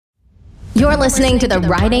You're listening to the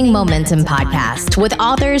Writing Momentum Podcast with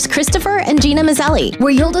authors Christopher and Gina Mazzelli,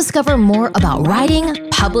 where you'll discover more about writing,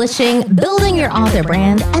 publishing, building your author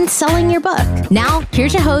brand, and selling your book. Now,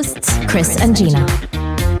 here's your hosts, Chris and Gina.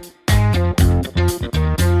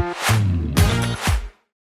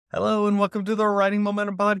 Hello and welcome to the Writing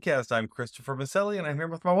Momentum Podcast. I'm Christopher Mazzelli and I'm here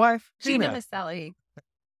with my wife, Gina Mazzelli.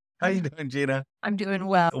 How you doing, Gina? I'm doing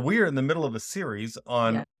well. We're in the middle of a series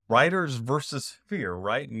on writers versus fear,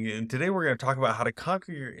 right? And today we're going to talk about how to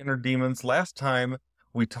conquer your inner demons. Last time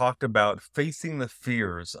we talked about facing the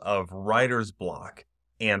fears of writer's block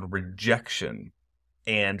and rejection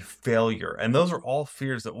and failure. And those are all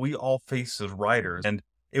fears that we all face as writers. And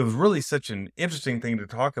it was really such an interesting thing to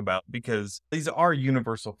talk about because these are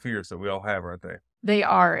universal fears that we all have, aren't they? They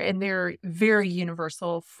are, and they're very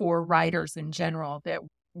universal for writers in general, that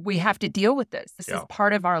we have to deal with this. This is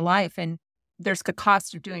part of our life. And there's the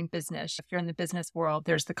cost of doing business. If you're in the business world,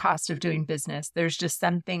 there's the cost of doing business. There's just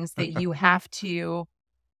some things that you have to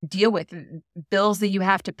deal with, bills that you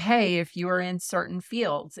have to pay if you are in certain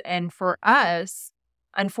fields. And for us,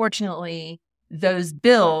 unfortunately, those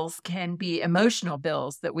bills can be emotional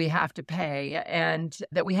bills that we have to pay and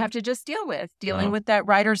that we have to just deal with, dealing with that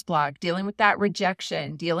writer's block, dealing with that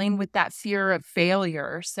rejection, dealing with that fear of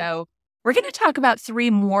failure. So we're going to talk about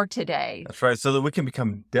 3 more today. That's right. So that we can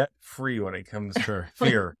become debt-free when it comes to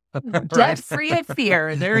fear. Debt-free of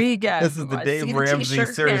fear. There you go. This is the Dave Ramsey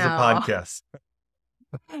series of podcasts.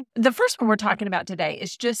 The first one we're talking about today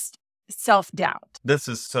is just self-doubt. This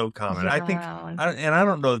is so common. I think, and I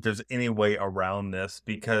don't know that there's any way around this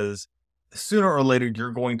because sooner or later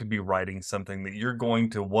you're going to be writing something that you're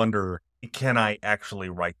going to wonder, can I actually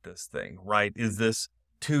write this thing, right? Is this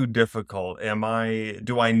too difficult?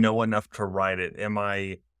 Do I know enough to write it? Am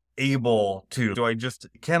I able to?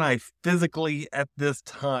 Can I physically at this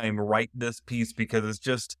time write this piece? Because it's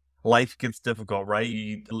just, life gets difficult, right?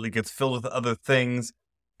 It gets filled with other things.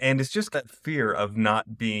 And it's just that fear of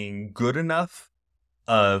not being good enough,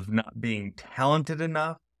 of not being talented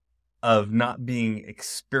enough, of not being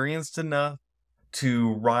experienced enough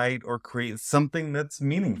to write or create something that's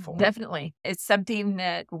meaningful. Definitely. It's something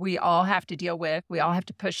that we all have to deal with. We all have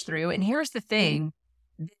to push through. And here's the thing.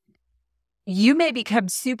 You may become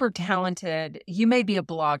super talented. You may be a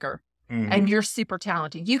blogger and you're super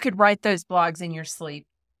talented. You could write those blogs in your sleep.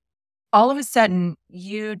 All of a sudden,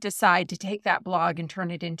 you decide to take that blog and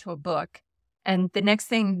turn it into a book. And the next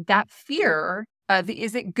thing, that fear of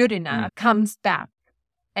is it good enough comes back.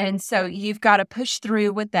 And so you've got to push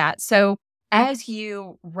through with that. So as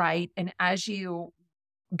you write and as you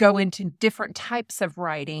go into different types of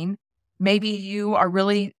writing, maybe you are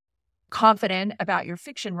really confident about your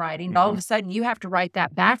fiction writing. All of a sudden, you have to write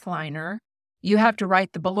that backliner. You have to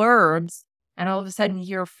write the blurbs. And all of a sudden,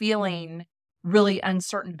 you're feeling really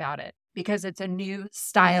uncertain about it because it's a new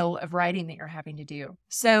style of writing that you're having to do.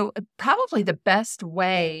 So probably the best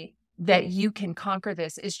way that you can conquer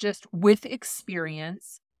this is just with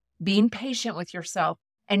experience, being patient with yourself,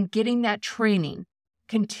 and getting that training,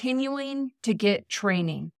 continuing to get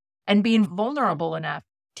training and being vulnerable enough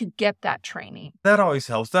to get that training. That always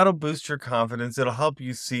helps. That'll boost your confidence. It'll help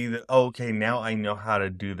you see that, okay, now I know how to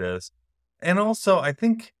do this. And also, I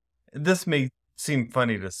think this may seem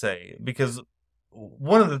funny to say because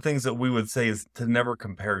one of the things that we would say is to never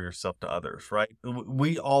compare yourself to others, right?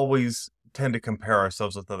 We always tend to compare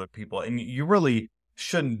ourselves with other people, and you really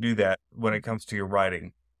shouldn't do that when it comes to your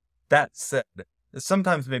writing. That said,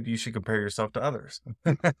 sometimes maybe you should compare yourself to others.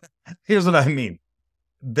 Here's what I mean.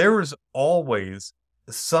 There is always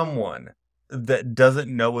someone that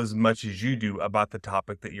doesn't know as much as you do about the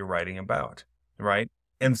topic that you're writing about, right?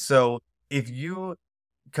 And so if you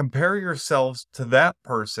compare yourselves to that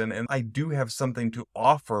person, and I do have something to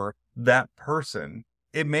offer that person,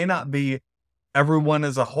 it may not be everyone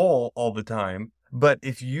as a whole all the time, but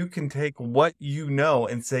if you can take what you know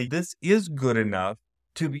and say, this is good enough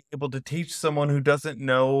to be able to teach someone who doesn't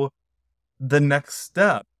know the next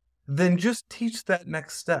step, then just teach that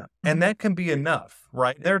next step. And that can be enough,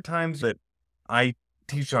 right? There are times that I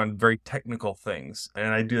teach on very technical things,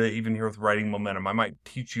 and I do that even here with Writing Momentum. I might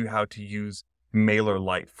teach you how to use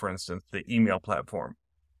MailerLite, for instance, the email platform.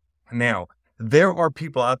 Now, there are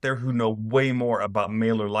people out there who know way more about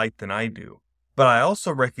MailerLite than I do. But I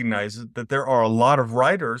also recognize that there are a lot of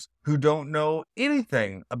writers who don't know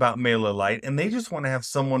anything about MailerLite, and they just want to have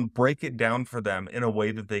someone break it down for them in a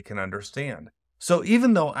way that they can understand. So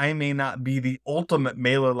even though I may not be the ultimate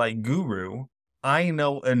MailerLite guru, I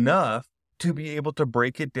know enough to be able to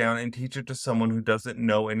break it down and teach it to someone who doesn't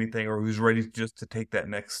know anything or who's ready just to take that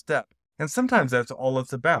next step. And sometimes that's all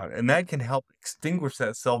it's about. And that can help extinguish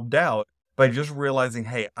that self-doubt by just realizing,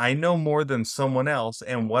 hey, I know more than someone else,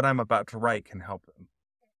 and what I'm about to write can help them.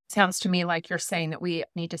 Sounds to me like you're saying that we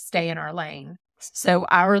need to stay in our lane. So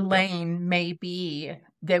our lane may be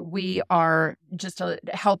that we are just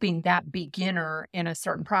helping that beginner in a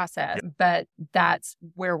certain process, but that's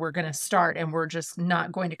where we're going to start. And we're just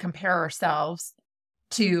not going to compare ourselves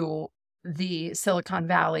to the Silicon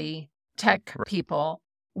Valley tech people,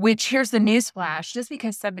 which, here's the newsflash, just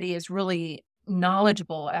because somebody is really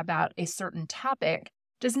knowledgeable about a certain topic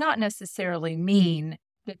does not necessarily mean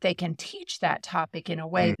that they can teach that topic in a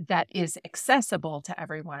way that is accessible to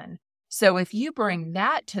everyone. So if you bring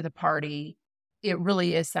that to the party, it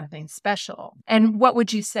really is something special. And what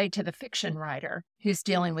would you say to the fiction writer who's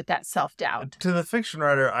dealing with that self-doubt? To the fiction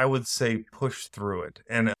writer, I would say push through it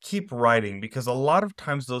and keep writing, because a lot of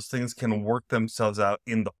times those things can work themselves out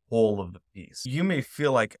in the whole of the piece. You may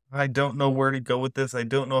feel like, I don't know where to go with this. I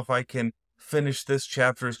don't know if I can finish this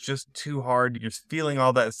chapter. It's just too hard. You're feeling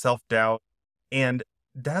all that self-doubt, and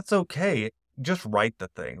that's okay. Just write the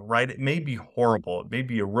thing, right? It may be horrible. It may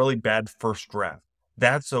be a really bad first draft.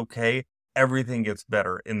 That's okay. Everything gets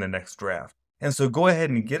better in the next draft. And so go ahead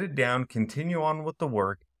and get it down, continue on with the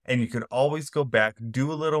work, and you can always go back,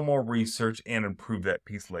 do a little more research, and improve that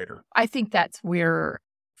piece later. I think that's where,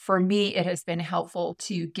 for me, it has been helpful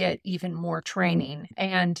to get even more training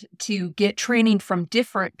and to get training from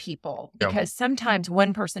different people, because sometimes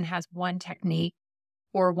one person has one technique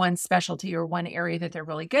or one specialty or one area that they're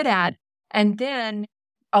really good at. And then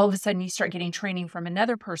all of a sudden you start getting training from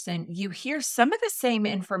another person. You hear some of the same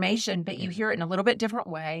information, but you hear it in a little bit different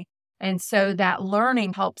way. And so that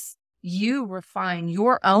learning helps you refine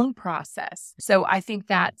your own process. So I think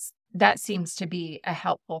that seems to be a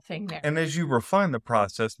helpful thing there. And as you refine the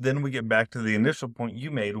process, then we get back to the initial point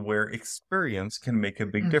you made, where experience can make a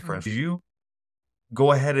big difference. You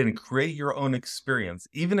go ahead and create your own experience,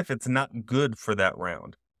 even if it's not good for that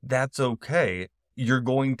round. That's okay. You're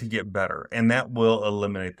going to get better, and that will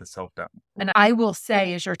eliminate the self-doubt. And I will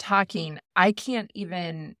say, as you're talking, I can't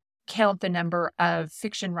even count the number of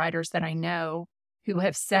fiction writers that I know who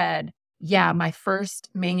have said, yeah, my first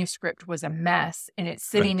manuscript was a mess and it's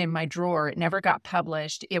sitting in my drawer. It never got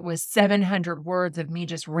published. It was 700 words of me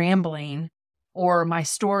just rambling, or my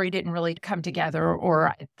story didn't really come together,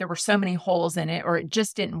 or there were so many holes in it, or it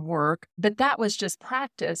just didn't work. But that was just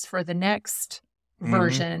practice for the next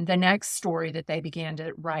version, the next story that they began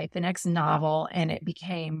to write, the next novel, and it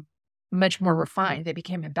became much more refined. They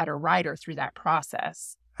became a better writer through that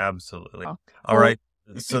process. Absolutely. All right.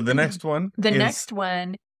 So the next one. Next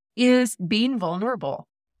one is being vulnerable.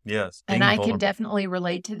 Yes. And I can definitely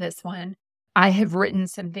relate to this one. I have written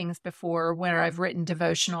some things before where I've written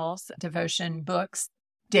devotionals, devotion books,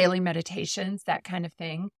 daily meditations, that kind of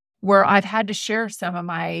thing, where I've had to share some of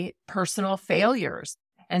my personal failures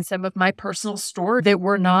and some of my personal stories that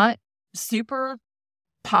were not super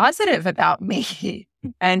positive about me,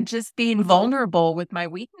 and just being vulnerable with my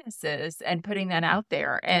weaknesses and putting that out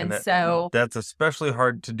there. And so that's especially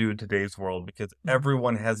hard to do in today's world, because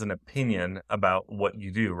everyone has an opinion about what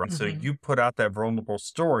you do, right? So you put out that vulnerable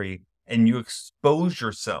story and you expose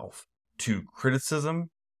yourself to criticism,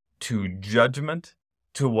 to judgment,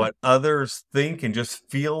 to what others think, and just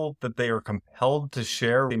feel that they are compelled to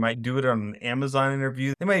share. They might do it on an Amazon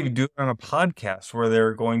interview. They might even do it on a podcast where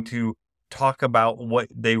they're going to talk about what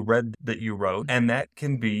they read that you wrote. And that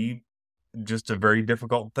can be just a very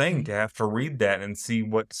difficult thing to have to read that and see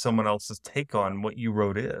what someone else's take on what you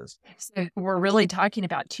wrote is. So we're really talking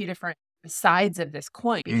about two different sides of this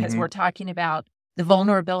coin, because we're talking about the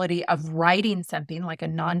vulnerability of writing something like a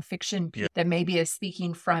nonfiction piece that maybe is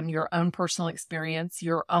speaking from your own personal experience,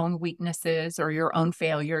 your own weaknesses, or your own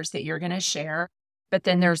failures that you're going to share. But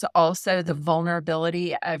then there's also the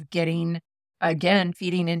vulnerability of getting, again,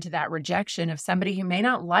 feeding into that rejection of somebody who may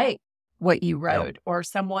not like what you wrote, or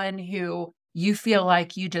someone who you feel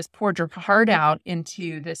like you just poured your heart out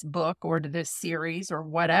into this book or to this series or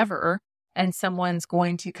whatever, and someone's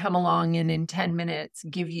going to come along and in 10 minutes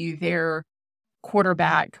give you their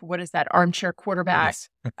quarterback, what is that, armchair quarterback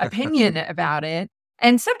opinion about it.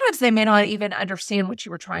 And sometimes they may not even understand what you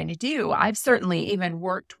were trying to do. I've certainly even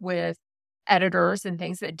worked with editors and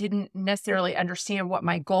things that didn't necessarily understand what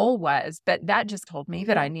my goal was, but that just told me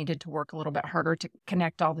that I needed to work a little bit harder to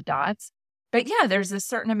connect all the dots. But yeah, there's a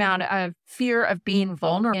certain amount of fear of being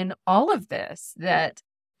vulnerable in all of this. That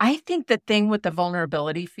I think the thing with the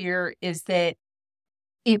vulnerability fear is that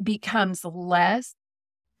it becomes less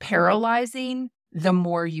paralyzing the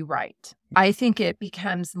more you write. I think it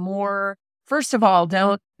becomes more First of all,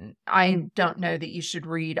 I don't know that you should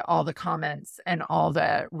read all the comments and all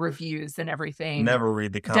the reviews and everything. Never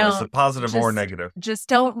read the comments, the positive or negative. Just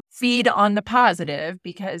don't feed on the positive,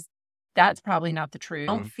 because that's probably not the truth.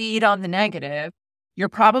 Don't feed on the negative. You're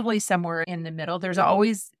probably somewhere in the middle. There's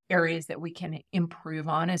always areas that we can improve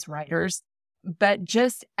on as writers. But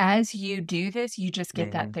just as you do this, you just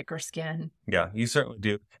get that thicker skin. Yeah, you certainly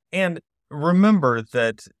do. And remember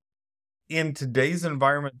that in today's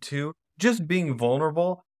environment too, just being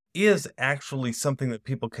vulnerable is actually something that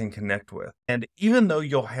people can connect with. And even though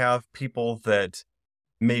you'll have people that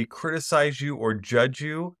may criticize you or judge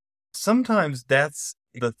you, sometimes that's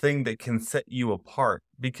the thing that can set you apart,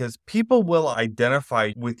 because people will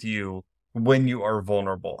identify with you when you are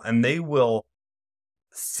vulnerable, and they will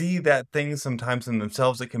see that thing sometimes in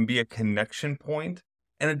themselves. It can be a connection point,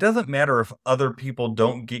 and it doesn't matter if other people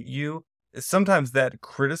don't get you. Sometimes that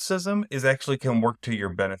criticism actually can work to your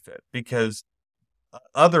benefit, because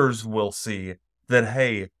others will see that,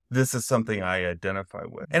 hey, this is something I identify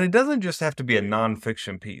with. And it doesn't just have to be a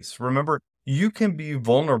nonfiction piece. Remember, you can be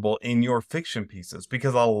vulnerable in your fiction pieces,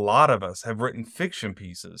 because a lot of us have written fiction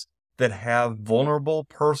pieces that have vulnerable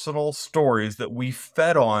personal stories that we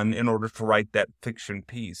fed on in order to write that fiction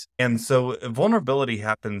piece. And so vulnerability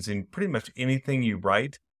happens in pretty much anything you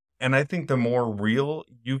write. And I think the more real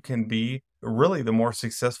you can be, really the more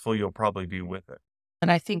successful you'll probably be with it.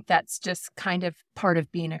 And I think that's just kind of part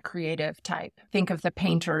of being a creative type. Think of the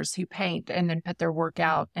painters who paint and then put their work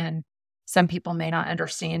out, and some people may not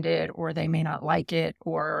understand it, or they may not like it,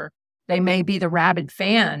 or they may be the rabid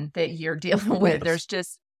fan that you're dealing with. Yes. There's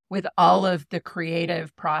just, with all of the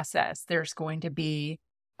creative process, there's going to be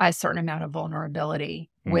a certain amount of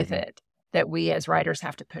vulnerability with it that we as writers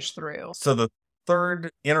have to push through. So the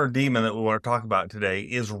third inner demon that we want to talk about today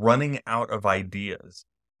is running out of ideas.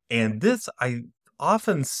 And this I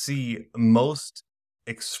often see most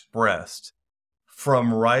expressed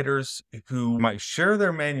from writers who might share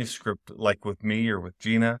their manuscript, like with me or with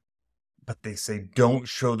Gina, but they say, don't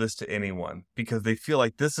show this to anyone, because they feel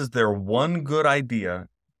like this is their one good idea,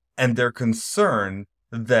 and they're concerned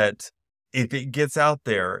that if it gets out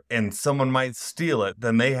there and someone might steal it,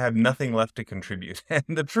 then they have nothing left to contribute. And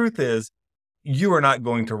the truth is, you are not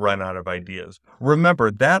going to run out of ideas.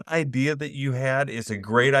 Remember, that idea that you had is a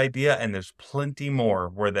great idea, and there's plenty more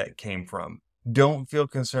where that came from. Don't feel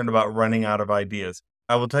concerned about running out of ideas.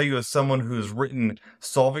 I will tell you, as someone who's written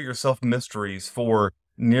Solve It Yourself mysteries for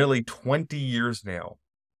nearly 20 years now,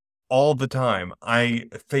 all the time I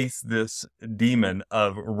face this demon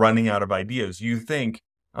of running out of ideas. You think,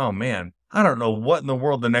 oh man, I don't know what in the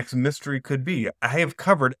world the next mystery could be. I have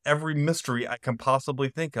covered every mystery I can possibly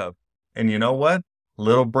think of. And you know what? A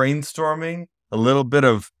little brainstorming, a little bit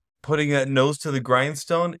of putting that nose to the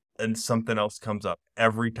grindstone, and something else comes up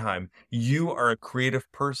every time. You are a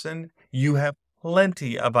creative person. You have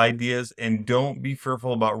plenty of ideas, and don't be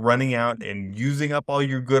fearful about running out and using up all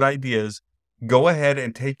your good ideas. Go ahead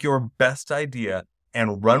and take your best idea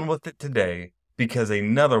and run with it today, because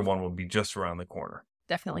another one will be just around the corner.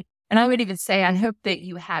 Definitely. And I would even say, I hope that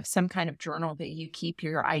you have some kind of journal that you keep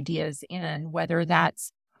your ideas in, whether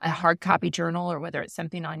that's a hard copy journal, or whether it's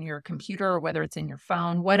something on your computer, or whether it's in your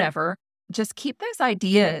phone, whatever. Just keep those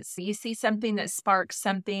ideas. You see something that sparks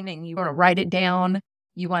something and you want to write it down.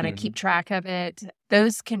 You want to keep track of it.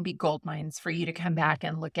 Those can be gold mines for you to come back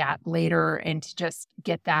and look at later, and to just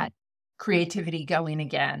get that creativity going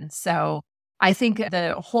again. So I think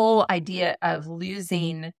the whole idea of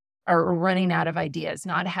losing or running out of ideas,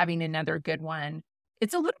 not having another good one,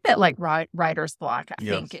 it's a little bit like writer's block. I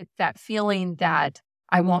think it's that feeling that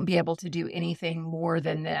I won't be able to do anything more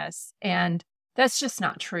than this. And that's just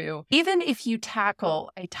not true. Even if you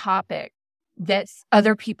tackle a topic that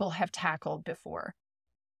other people have tackled before,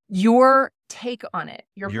 your take on it,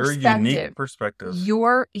 your unique perspective,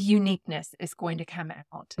 your uniqueness is going to come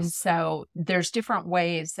out. And so there's different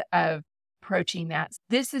ways of approaching that.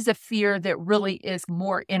 This is a fear that really is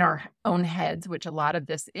more in our own heads, which a lot of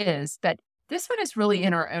this is, but this one is really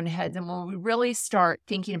in our own heads. And when we really start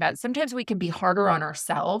thinking about it, sometimes we can be harder on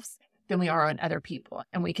ourselves than we are on other people.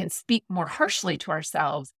 And we can speak more harshly to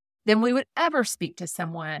ourselves than we would ever speak to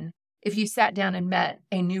someone. If you sat down and met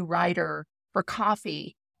a new writer for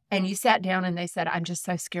coffee, and you sat down and they said, I'm just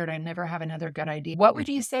so scared I never have another good idea, what would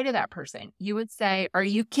you say to that person? You would say, are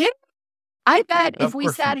you kidding? I bet if we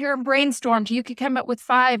sat here and brainstormed, you could come up with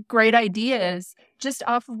 5 great ideas just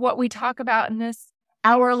off of what we talk about in this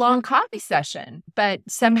hour-long coffee session. But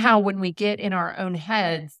somehow when we get in our own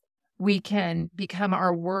heads, we can become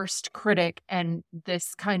our worst critic, and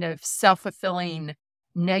this kind of self-fulfilling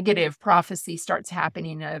negative prophecy starts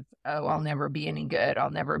happening of, oh, I'll never be any good. I'll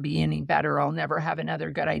never be any better. I'll never have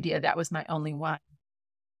another good idea. That was my only one.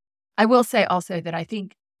 I will say also that I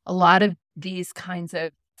think a lot of these kinds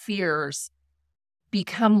of fears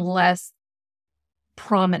become less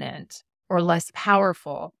prominent or less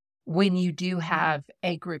powerful when you do have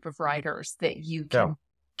a group of writers that you can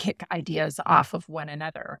kick ideas off of one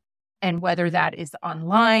another. And whether that is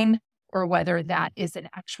online or whether that is an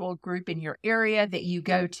actual group in your area that you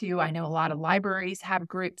go to. I know a lot of libraries have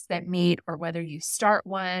groups that meet, or whether you start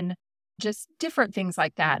one, just different things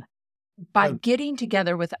like that. By getting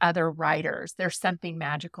together with other writers, there's something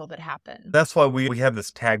magical that happens. That's why we have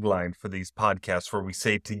this tagline for these podcasts where we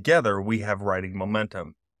say, together we have writing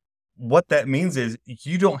momentum. What that means is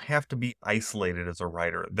you don't have to be isolated as a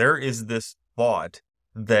writer. There is this thought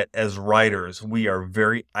that as writers, we are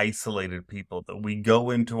very isolated people, that we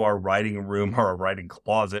go into our writing room or our writing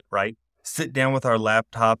closet, right? Sit down with our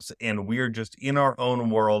laptops and we are just in our own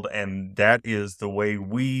world. And that is the way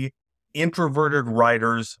we introverted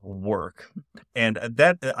writers work. And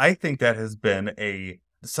that, I think that has been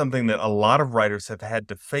something that a lot of writers have had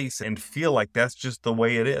to face and feel like that's just the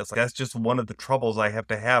way it is. That's just one of the troubles I have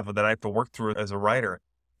to work through as a writer.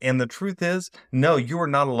 And the truth is, no, you are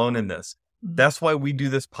not alone in this. That's why we do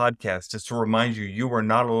this podcast, is to remind you, you are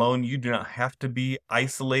not alone. You do not have to be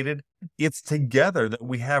isolated. It's together that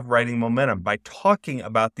we have writing momentum. By talking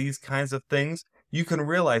about these kinds of things, you can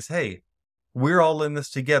realize, hey, we're all in this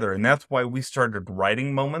together. And that's why we started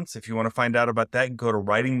Writing Moments. If you want to find out about that, go to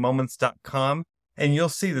writingmoments.com. And you'll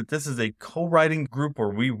see that this is a co-writing group where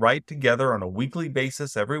we write together on a weekly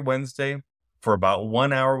basis every Wednesday for about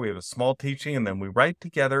 1 hour. We have a small teaching and then we write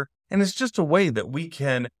together. And it's just a way that we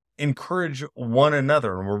can encourage one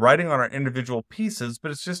another. And we're writing on our individual pieces,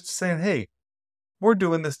 but it's just saying, hey, we're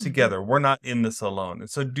doing this together. We're not in this alone. And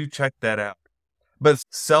so do check that out. But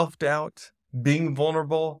self-doubt, being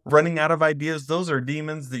vulnerable, running out of ideas, those are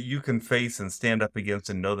demons that you can face and stand up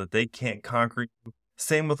against and know that they can't conquer you.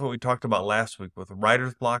 Same with what we talked about last week with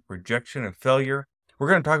writer's block, rejection, and failure. We're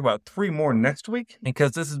going to talk about 3 more next week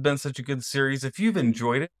because this has been such a good series. If you've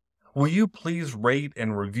enjoyed it, will you please rate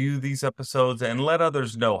and review these episodes and let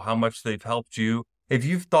others know how much they've helped you? If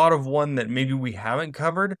you've thought of one that maybe we haven't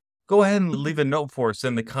covered, go ahead and leave a note for us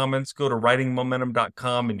in the comments. Go to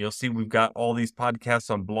writingmomentum.com and you'll see we've got all these podcasts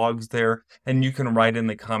on blogs there, and you can write in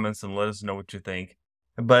the comments and let us know what you think.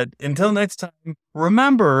 But until next time,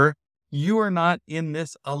 remember, you are not in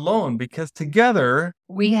this alone, because together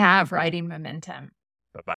we have writing momentum.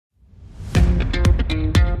 Bye-bye.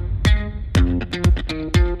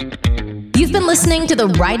 You've been listening to the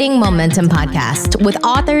Writing Momentum Podcast with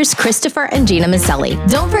authors Christopher and Gina Maselli.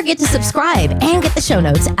 Don't forget to subscribe and get the show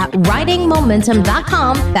notes at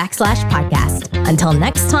writingmomentum.com/podcast. Until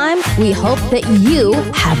next time, we hope that you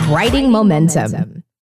have writing momentum.